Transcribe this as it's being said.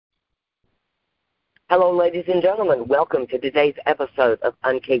Hello, ladies and gentlemen. Welcome to today's episode of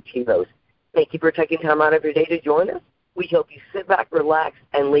Uncaged Heroes. Thank you for taking time out of your day to join us. We hope you sit back, relax,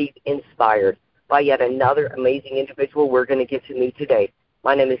 and leave inspired by yet another amazing individual we're going to get to meet today.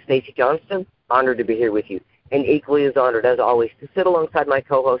 My name is Stacey Johnston. Honored to be here with you. And equally as honored, as always, to sit alongside my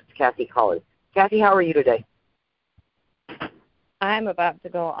co-host, Kathy Collins. Kathy, how are you today? I'm about to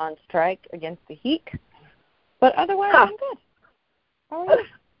go on strike against the heat, but otherwise I'm good. How are you?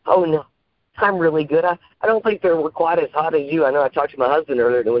 Oh, no. I'm really good. I don't think they were quite as hot as you. I know I talked to my husband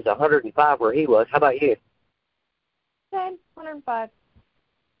earlier, and it was 105 where he was. How about you? 105.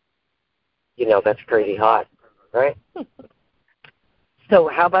 You know, that's crazy hot, right? So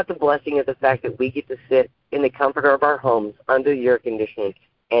how about the blessing of the fact that we get to sit in the comfort of our homes under the air conditioning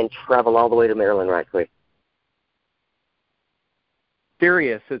and travel all the way to Maryland right quick?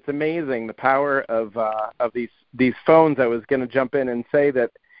 Serious. It's amazing the power of these phones. I was going to jump in and say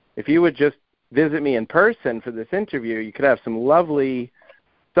that if you would just visit me in person for this interview, you could have some lovely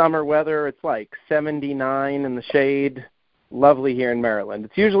summer weather. It's like 79 in the shade. Lovely here in Maryland.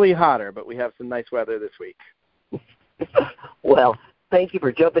 It's usually hotter, but we have some nice weather this week. Well, thank you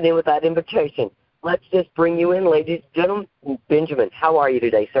for jumping in with that invitation. Let's just bring you in, ladies and gentlemen. Benjamin, how are you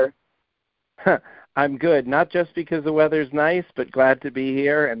today, sir? I'm good, not just because the weather's nice, but glad to be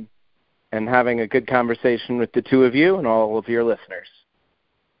here and having a good conversation with the two of you and all of your listeners.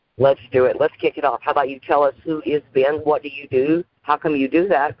 Let's do it. Let's kick it off. How about you tell us who is Ben, what do you do, how come you do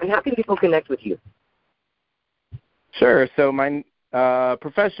that, and how can people connect with you? Sure. So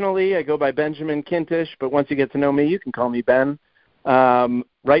professionally, I go by Benjamin Kintisch, but once you get to know me, you can call me Ben.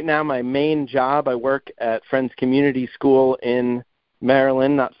 Right now, my main job, I work at Friends Community School in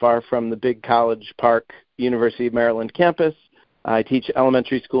Maryland, not far from the big College Park University of Maryland campus. I teach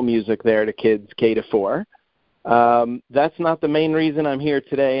elementary school music there to kids K to 4. That's not the main reason I'm here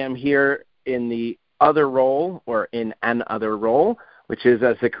today. I'm here in the other role, or in an other role, which is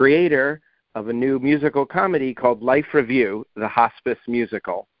as the creator of a new musical comedy called Life Review, the Hospice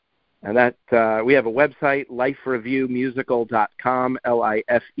Musical. And that we have a website, lifereviewmusical.com,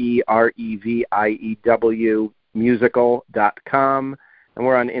 LIFEREVIEW musical.com, and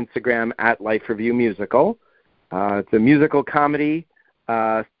we're on Instagram at Life Review Musical. It's a musical comedy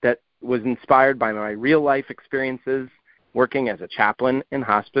that was inspired by my real-life experiences working as a chaplain in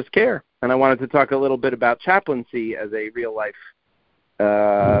hospice care. And I wanted to talk a little bit about chaplaincy as a real-life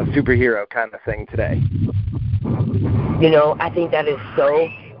superhero kind of thing today. You know, I think that is so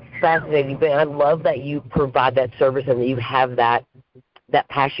fascinating. But I love that you provide that service and that you have that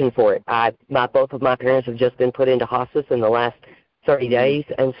passion for it. Both of my parents have just been put into hospice in the last 30 days,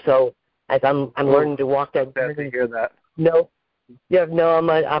 and so as I'm learning to walk that journey. Glad to hear that.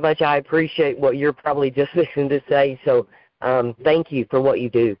 How much I appreciate what you're probably just listening to say. So thank you for what you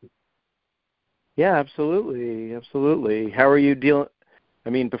do. Yeah, absolutely. How are you dealing? I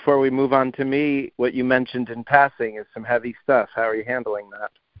mean, before we move on to me, what you mentioned in passing is some heavy stuff. How are you handling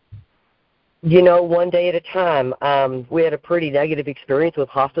that? You know, one day at a time. We had a pretty negative experience with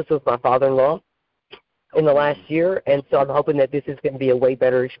hospice with my father-in-law in the last year, and so I'm hoping that this is going to be a way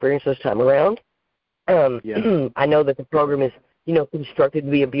better experience this time around. I know that the program is, constructed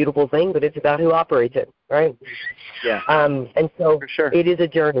to be a beautiful thing, but it's about who operates it, right? Yeah. And so for sure. It is a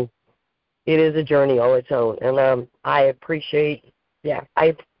journey. It is a journey all its own, and I appreciate the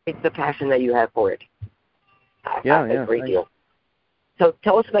passion that you have for it. A great deal. So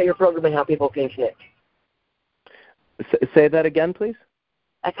tell us about your program and how people can connect. Say that again, please.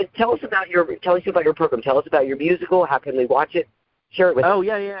 I said, tell us about your program. Tell us about your musical. How can we watch it? Share it with us. Oh,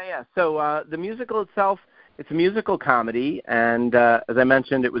 yeah. So the musical itself, it's a musical comedy, and as I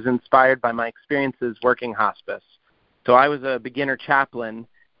mentioned, it was inspired by my experiences working hospice. So I was a beginner chaplain,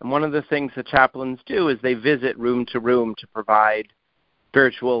 and one of the things that chaplains do is they visit room to room to provide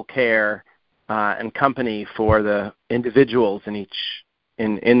spiritual care and company for the individuals in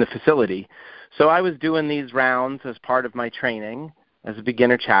the facility. So I was doing these rounds as part of my training as a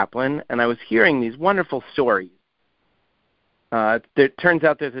beginner chaplain, and I was hearing these wonderful stories. It turns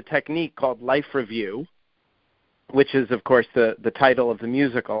out there's a technique called Life Review, which is, of course, the title of the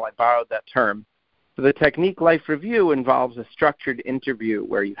musical. I borrowed that term. So the technique Life Review involves a structured interview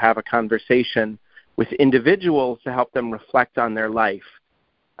where you have a conversation with individuals to help them reflect on their life.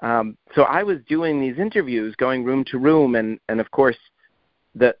 So I was doing these interviews, going room to room, and of course,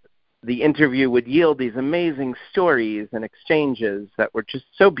 the interview would yield these amazing stories and exchanges that were just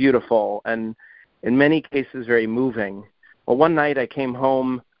so beautiful and in many cases very moving. Well, one night I came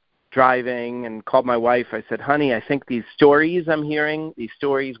home driving and called my wife. I said, honey, I think these stories I'm hearing, these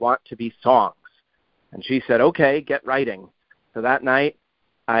stories want to be songs. And she said, okay, get writing. So that night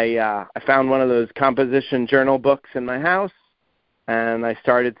I found one of those composition journal books in my house, and I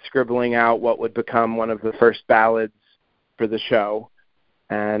started scribbling out what would become one of the first ballads for the show.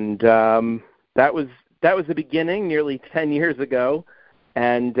 And that was the beginning, nearly 10 years ago.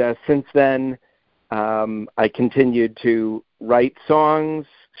 And since then, I continued to write songs,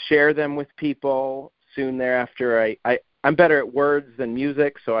 share them with people. Soon thereafter, I'm better at words than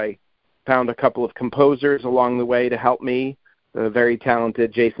music, so I found a couple of composers along the way to help me, the very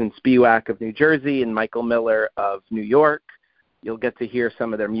talented Jason Spiewak of New Jersey and Michael Miller of New York. You'll get to hear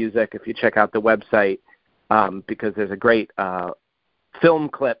some of their music if you check out the website, because there's a great film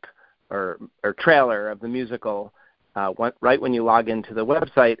clip or trailer of the musical right when you log into the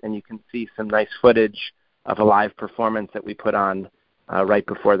website, and you can see some nice footage of a live performance that we put on right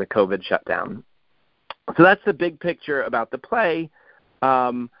before the COVID shutdown. So that's the big picture about the play,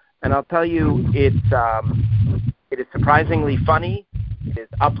 and I'll tell you, it is surprisingly funny. It is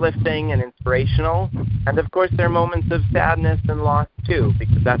uplifting and inspirational, and of course there are moments of sadness and loss too,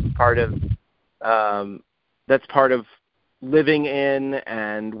 because that's part of living in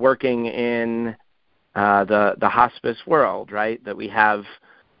and working in the hospice world, right? That we have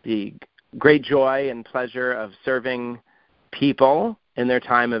the great joy and pleasure of serving people in their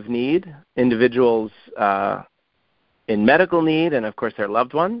time of need, individuals in medical need, and of course their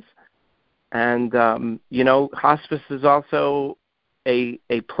loved ones. And hospice is also a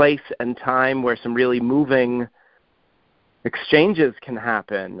place and time where some really moving exchanges can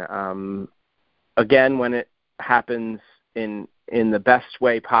happen. Again, when it happens in the best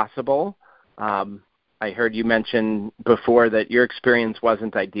way possible. I heard you mention before that your experience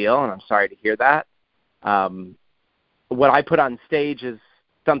wasn't ideal, and I'm sorry to hear that. What I put on stage is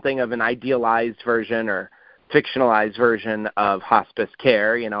something of an idealized version or fictionalized version of hospice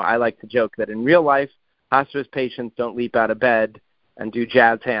care. I like to joke that in real life, hospice patients don't leap out of bed and do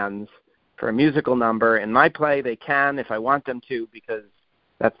jazz hands for a musical number. In my play, they can if I want them to, because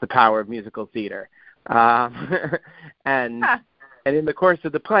that's the power of musical theater. And in the course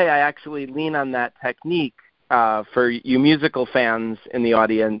of the play, I actually lean on that technique. For you musical fans in the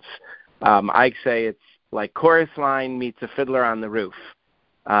audience, I say it's like Chorus Line meets A Fiddler on the Roof,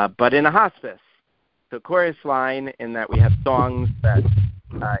 but in a hospice. So chorus line in that we have songs that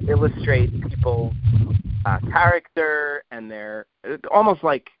illustrate people's character and their almost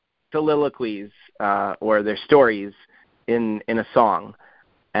like soliloquies or their stories in a song.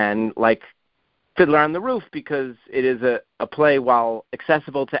 And like Fiddler on the Roof, because it is a play, while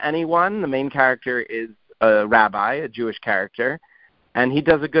accessible to anyone, the main character is a rabbi, a Jewish character, and he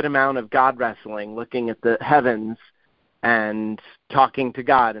does a good amount of God wrestling, looking at the heavens and talking to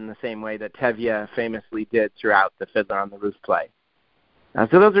God in the same way that Tevye famously did throughout the Fiddler on the Roof play.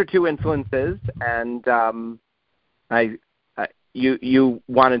 So those are two influences, and you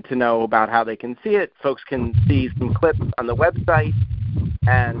wanted to know about how they can see it. Folks can see some clips on the website,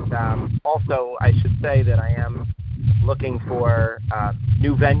 and also I should say that I am looking for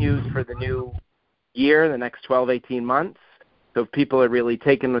new venues for the new year, the next 12, 18 months. So if people are really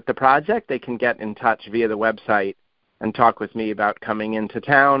taken with the project, they can get in touch via the website and talk with me about coming into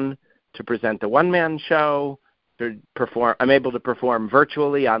town to present a one-man show, to perform. I'm able to perform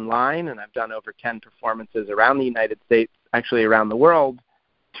virtually online, and I've done over 10 performances around the United States, actually around the world,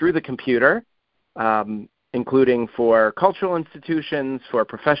 through the computer, including for cultural institutions, for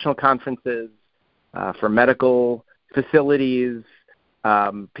professional conferences, for medical facilities.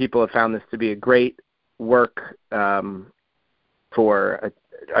 People have found this to be a great work for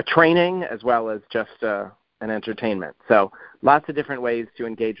a training as well as just an entertainment. So lots of different ways to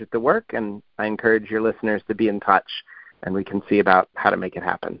engage with the work, and I encourage your listeners to be in touch, and we can see about how to make it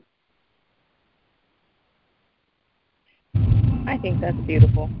happen. I think that's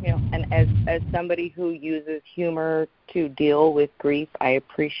beautiful. And as somebody who uses humor to deal with grief, I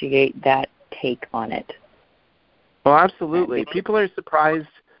appreciate that take on it. Well, absolutely. People are surprised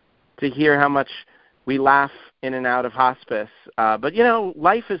to hear how much we laugh in and out of hospice. But,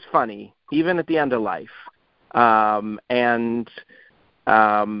 life is funny, even at the end of life.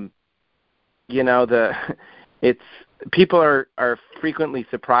 People are frequently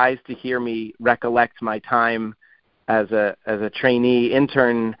surprised to hear me recollect my time as a trainee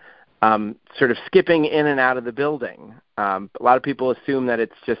intern, sort of skipping in and out of the building. A lot of people assume that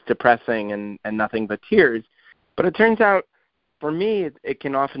it's just depressing and nothing but tears, but it turns out for me it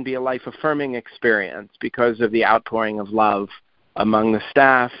can often be a life-affirming experience because of the outpouring of love among the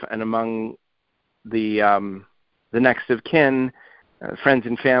staff and among the next of kin, friends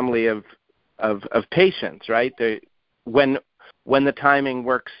and family of patients, right? When the timing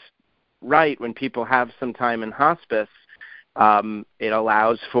works right, when people have some time in hospice, It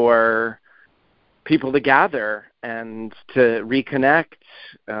allows for people to gather and to reconnect,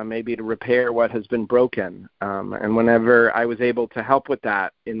 maybe to repair what has been broken. And whenever I was able to help with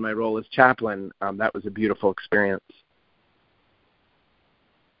that in my role as chaplain, that was a beautiful experience.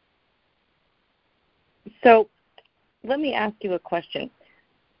 So let me ask you a question.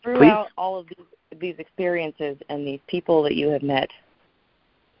 Throughout all of these experiences and these people that you have met,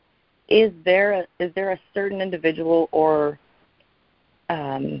 is there a certain individual or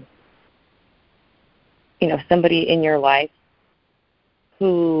somebody in your life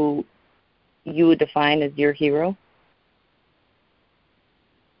who you would define as your hero?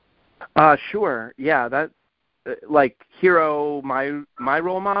 Sure. Yeah, that like hero, my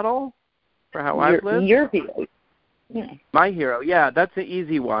role model for how I've lived. Your hero. Yeah. My hero. Yeah, that's an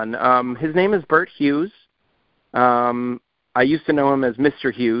easy one. His name is Bert Hughes. I used to know him as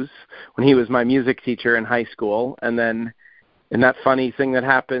Mr. Hughes when he was my music teacher in high school, and then in that funny thing that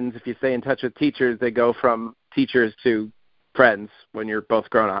happens if you stay in touch with teachers, they go from teachers to friends when you're both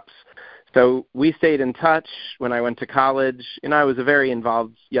grown-ups. So we stayed in touch when I went to college, and I was a very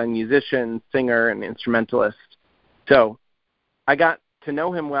involved young musician, singer, and instrumentalist. So I got to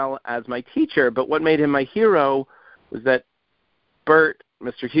know him well as my teacher, but what made him my hero was that Bert,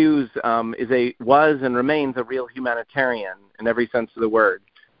 Mr. Hughes, was and remains a real humanitarian in every sense of the word.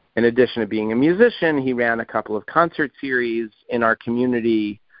 In addition to being a musician, he ran a couple of concert series in our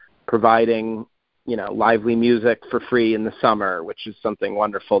community, providing, lively music for free in the summer, which is something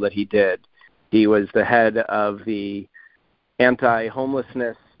wonderful that he did. He was the head of the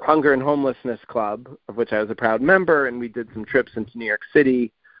anti-homelessness, Hunger and Homelessness Club, of which I was a proud member, and we did some trips into New York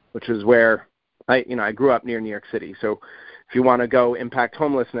City, which is where I grew up near New York City. So if you want to go impact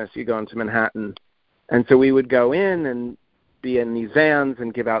homelessness, you go into Manhattan. And so we would go in and be in these vans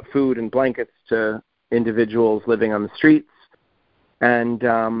and give out food and blankets to individuals living on the streets. And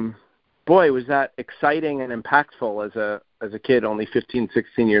boy, was that exciting and impactful as a kid, only 15,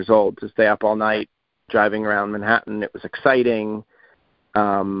 16 years old, to stay up all night driving around Manhattan. It was exciting.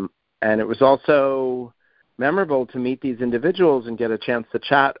 And it was also memorable to meet these individuals and get a chance to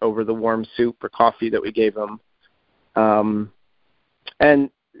chat over the warm soup or coffee that we gave them. And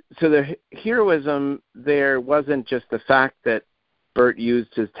so the heroism there wasn't just the fact that Bert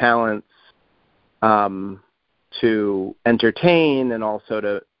used his talents to entertain and also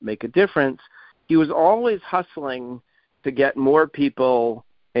to make a difference. He was always hustling to get more people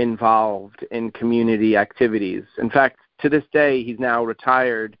involved in community activities. In fact, to this day, he's now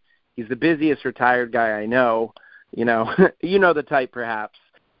retired. He's the busiest retired guy I know. You know the type perhaps,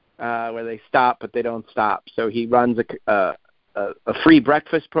 where they stop but they don't stop. So he runs a free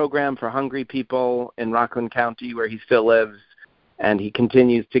breakfast program for hungry people in Rockland County where he still lives, and he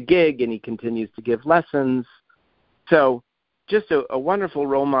continues to gig and he continues to give lessons. So just a wonderful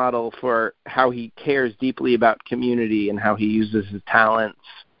role model for how he cares deeply about community and how he uses his talents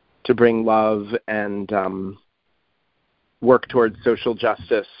to bring love and work towards social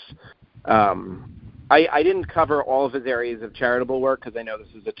justice. I didn't cover all of his areas of charitable work because I know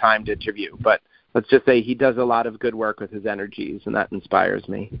this is a timed interview, but let's just say he does a lot of good work with his energies, and that inspires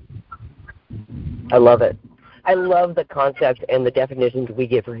me. I love it. I love the concept and the definitions we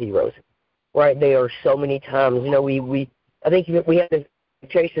give for heroes. Right, there are so many times, I think we have this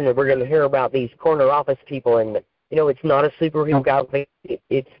situation that we're going to hear about these corner office people, and, it's not a superhero guy.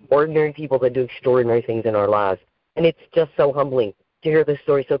 It's ordinary people that do extraordinary things in our lives. And it's just so humbling to hear this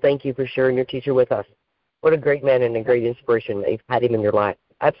story. So thank you for sharing your teacher with us. What a great man and a great inspiration. You've had him in your life.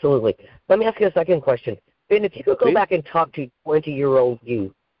 Absolutely. Let me ask you a second question. Ben, if you could go back and talk to 20-year-old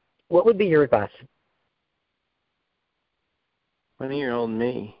you, what would be your advice? 20-year-old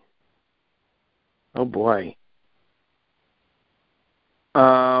me. Oh, boy.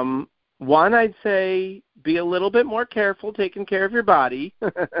 One, I'd say be a little bit more careful taking care of your body.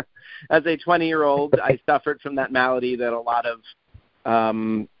 As a 20-year-old, I suffered from that malady that a lot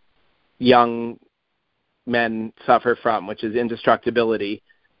of young men suffer from, which is indestructibility.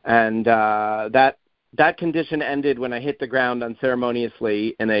 And that condition ended when I hit the ground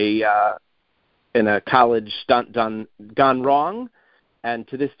unceremoniously in a college stunt gone wrong. And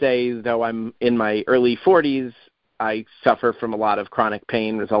to this day, though I'm in my early 40s, I suffer from a lot of chronic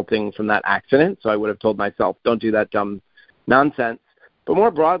pain resulting from that accident. So I would have told myself, don't do that dumb nonsense. But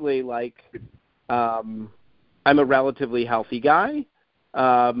more broadly, I'm a relatively healthy guy,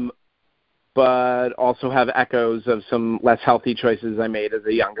 but also have echoes of some less healthy choices I made as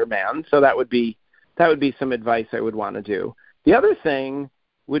a younger man. So that would be some advice I would want to do. The other thing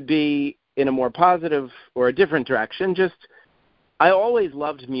would be in a more positive or a different direction. I always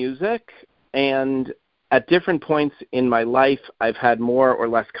loved music, and at different points in my life, I've had more or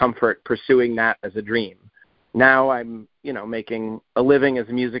less comfort pursuing that as a dream. Now I'm, making a living as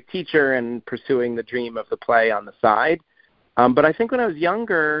a music teacher and pursuing the dream of the play on the side. But I think when I was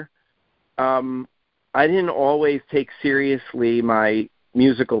younger, I didn't always take seriously my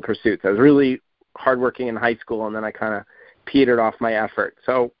musical pursuits. I was really hardworking in high school, and then I kind of petered off my effort.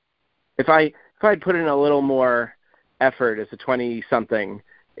 So if I'd put in a little more effort as a 20-something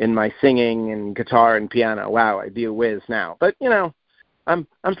in my singing and guitar and piano, wow, I'd be a whiz now. But, I'm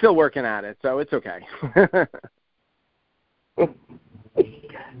still working at it, so it's okay. Oh,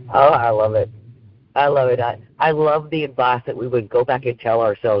 I love it. I love it. I love the advice that we would go back and tell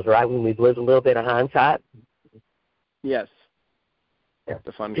ourselves, right, when we've lived a little bit of hindsight. Yes. Yeah. It's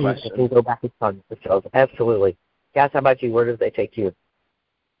a fun question. We can go back and tell ourselves. Absolutely. Guys, how about you? Where does that take you?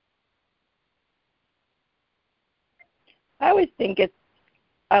 I always think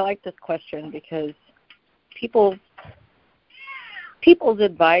I like this question because people's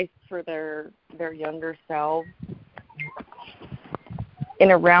advice for their younger selves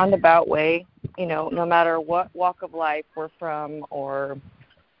in a roundabout way, no matter what walk of life we're from or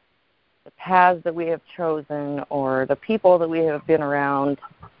the paths that we have chosen or the people that we have been around,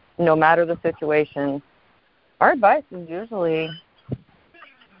 no matter the situation, our advice is usually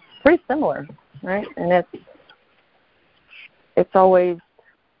pretty similar, right? And it's always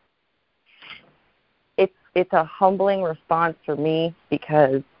it's a humbling response for me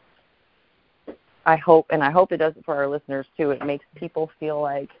because I hope it does it for our listeners too. It makes people feel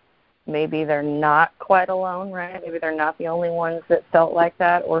like maybe they're not quite alone, right? Maybe they're not the only ones that felt like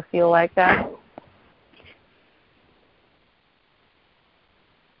that or feel like that.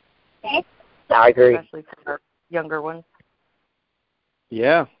 I agree. Especially for our younger ones.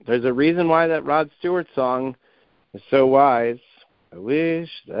 Yeah, there's a reason why that Rod Stewart song is so wise. I wish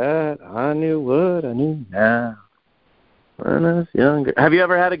that I knew what I knew now when I was younger. Have you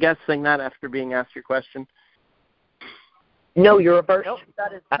ever had a guest sing that after being asked your question? No, you're a first. Nope,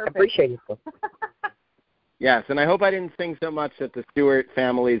 that is perfect. I appreciate it. Yes, and I hope I didn't sing so much that the Stewart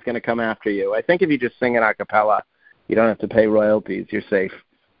family is going to come after you. I think if you just sing it a cappella, you don't have to pay royalties. You're safe.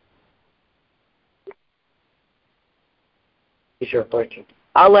 Sure,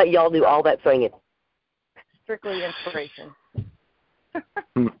 I'll let y'all do all that singing. Strictly inspiration.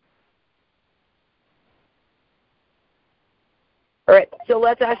 All right, so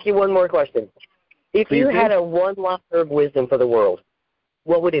let's ask you one more question. If Please you do. had a one-liner of wisdom for the world,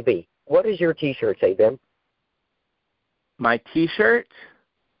 what would it be? What does your T-shirt say, Ben? My T-shirt?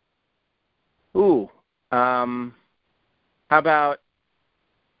 Ooh. How about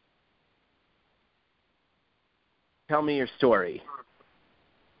tell me your story?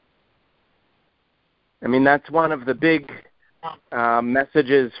 I mean, that's one of the big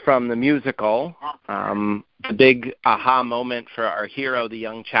messages from the musical. The big aha moment for our hero, the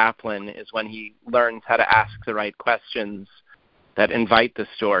young chaplain, is when he learns how to ask the right questions that invite the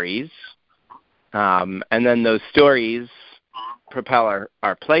stories. And then those stories propel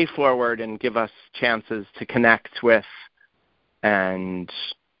our play forward and give us chances to connect with and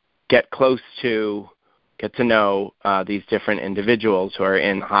get close to, get to know these different individuals who are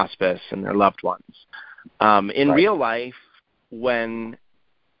in hospice and their loved ones. In real life,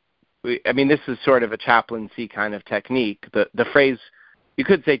 this is sort of a chaplaincy kind of technique. The phrase, you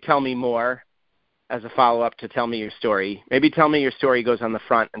could say, tell me more as a follow-up to tell me your story. Maybe tell me your story goes on the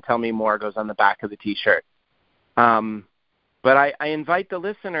front and tell me more goes on the back of the T-shirt. But I invite the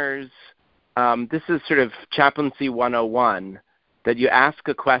listeners, this is sort of chaplaincy 101, that you ask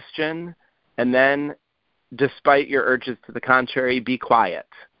a question and then, despite your urges to the contrary, be quiet.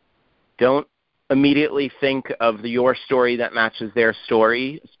 Don't immediately think of your story that matches their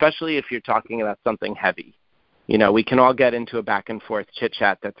story, especially if you're talking about something heavy. We can all get into a back and forth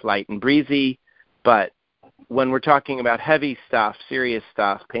chit-chat that's light and breezy, but when we're talking about heavy stuff, serious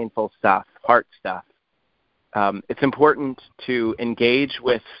stuff, painful stuff, heart stuff, it's important to engage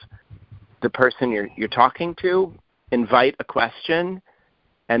with the person you're talking to, invite a question,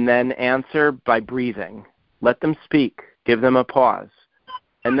 and then answer by breathing. Let them speak. Give them a pause.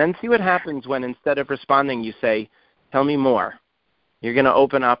 And then see what happens when, instead of responding, you say, tell me more. You're going to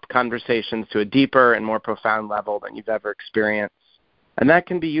open up conversations to a deeper and more profound level than you've ever experienced. And that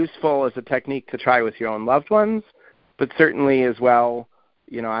can be useful as a technique to try with your own loved ones, but certainly as well,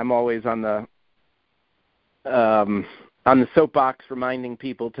 I'm always on the soapbox reminding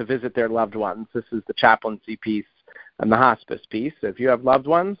people to visit their loved ones. This is the chaplaincy piece and the hospice piece. So if you have loved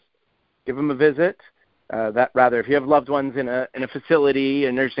ones, give them a visit. If you have loved ones in a facility,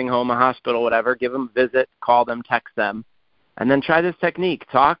 a nursing home, a hospital, whatever, give them a visit, call them, text them. And then try this technique.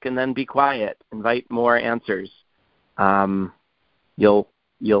 Talk and then be quiet. Invite more answers. You'll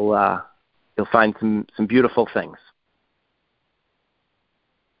find some beautiful things.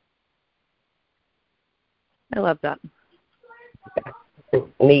 I love that.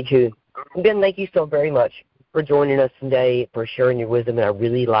 Me too. Ben, thank you so very much for joining us today, for sharing your wisdom, and I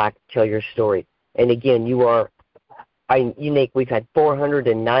really like to tell your story. And again, you are unique. We've had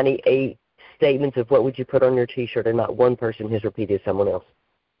 498 statements of what would you put on your T-shirt, and not one person has repeated someone else.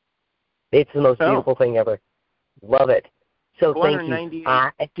 It's the most beautiful thing ever. Love it. So thank you.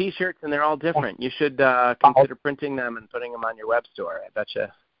 498 T-shirts, and they're all different. You should consider printing them and putting them on your web store. I bet you.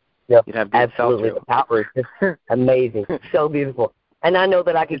 Yep, you'd have good absolutely. The power is just amazing. So beautiful. And I know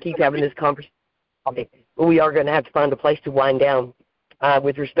that I could keep having this conversation, but we are going to have to find a place to wind down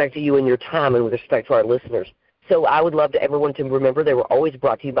with respect to you and your time and with respect to our listeners. So I would love to everyone to remember they were always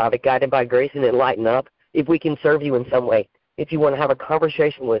brought to you by the Guided by Grace and Enlighten Up. If we can serve you in some way, if you want to have a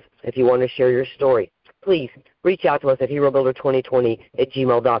conversation with us, if you want to share your story, please reach out to us at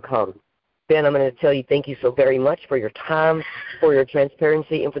herobuilder2020@gmail.com. Ben, I'm going to tell you thank you so very much for your time, for your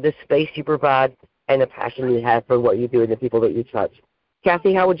transparency, and for the space you provide and the passion you have for what you do and the people that you touch.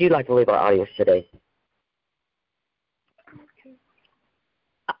 Kathy, how would you like to leave our audience today?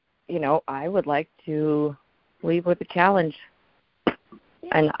 I would like to leave with a challenge,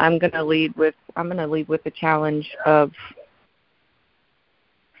 and I'm going to lead with the challenge of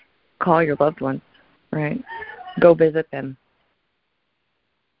call your loved ones, right? Go visit them.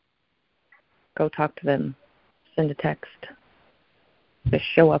 Go talk to them. Send a text. Just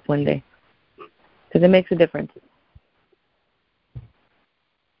show up one day, because it makes a difference.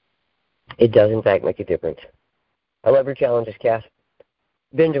 It does, in fact, make a difference. I love your challenges, Cass.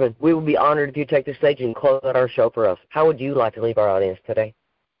 Benjamin, we would be honored if you take the stage and close out our show for us. How would you like to leave our audience today?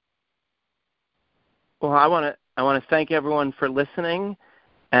 Well, I want to thank everyone for listening,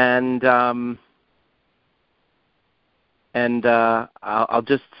 and I'll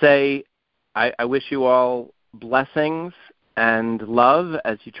just say I wish you all blessings and love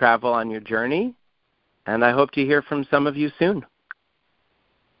as you travel on your journey, and I hope to hear from some of you soon.